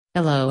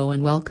Hello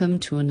and welcome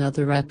to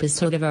another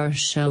episode of our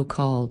show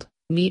called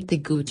Meet the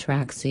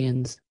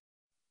Gootraxians.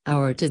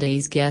 Our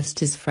today's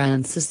guest is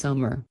Francis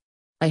Sommer.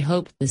 I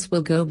hope this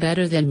will go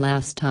better than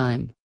last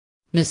time.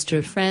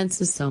 Mr.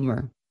 Francis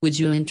Sommer, would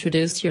you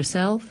introduce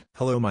yourself?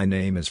 Hello, my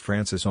name is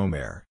Francis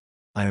Sommer.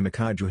 I am a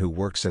Kaiju who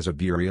works as a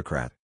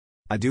bureaucrat.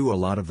 I do a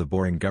lot of the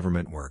boring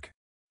government work.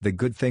 The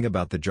good thing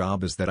about the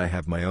job is that I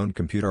have my own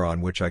computer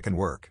on which I can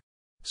work.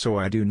 So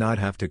I do not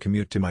have to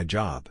commute to my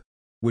job,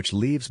 which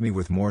leaves me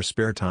with more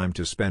spare time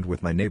to spend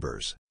with my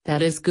neighbors.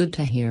 That is good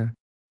to hear.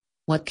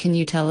 What can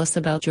you tell us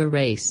about your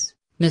race,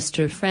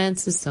 Mr.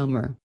 Francis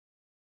Sommer?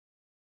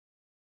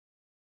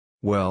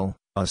 Well,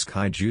 us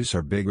Kaijus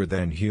are bigger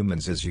than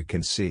humans, as you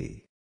can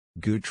see.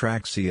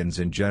 Gootraxians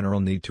in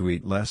general need to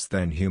eat less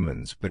than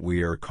humans, but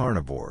we are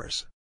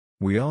carnivores.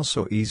 We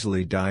also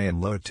easily die in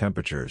low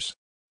temperatures.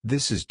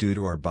 This is due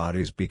to our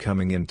bodies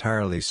becoming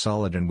entirely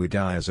solid and we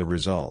die as a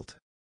result.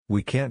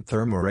 We can't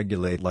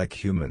thermoregulate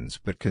like humans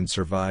but can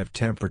survive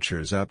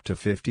temperatures up to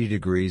 50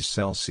 degrees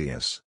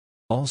Celsius.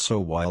 Also,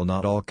 while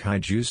not all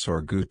Kaijus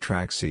or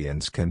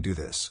Gootraxians can do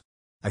this,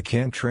 I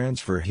can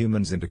transfer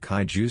humans into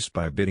Kaijus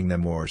by biting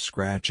them or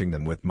scratching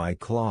them with my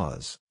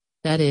claws.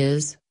 That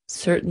is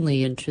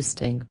certainly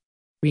interesting.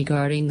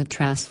 Regarding the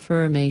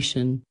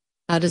transformation,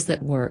 how does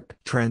that work?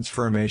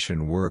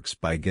 Transformation works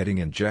by getting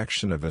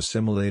injection of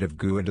assimilative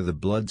goo into the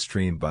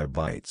bloodstream by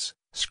bites,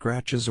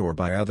 scratches or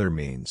by other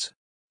means.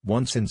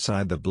 Once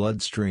inside the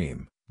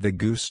bloodstream, the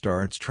goo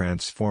starts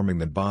transforming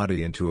the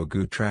body into a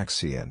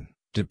Gootraxian,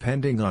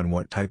 depending on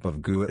what type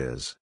of goo it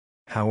is.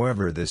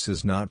 However, this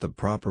is not the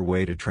proper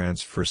way to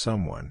transfer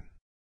someone,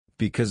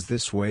 because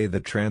this way the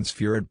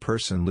transferred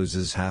person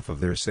loses half of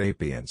their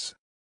sapience.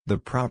 The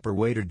proper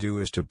way to do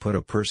is to put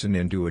a person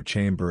into a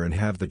chamber and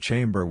have the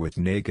chamber with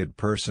naked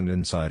person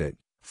inside it,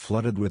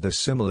 flooded with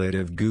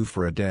assimilative goo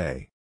for a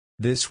day.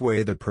 This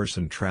way the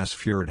person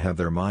transferred have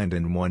their mind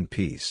in one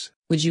piece.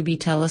 Would you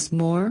tell us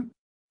more?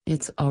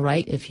 It's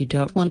alright if you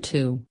don't want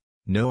to.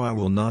 No, I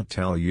will not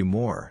tell you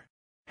more.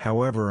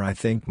 However, I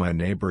think my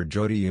neighbor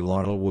Jody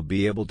Ulotl will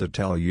be able to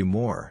tell you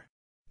more.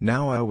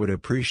 Now I would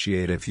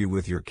appreciate if you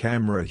with your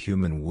camera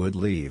human would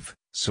leave,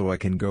 so I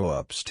can go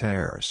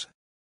upstairs.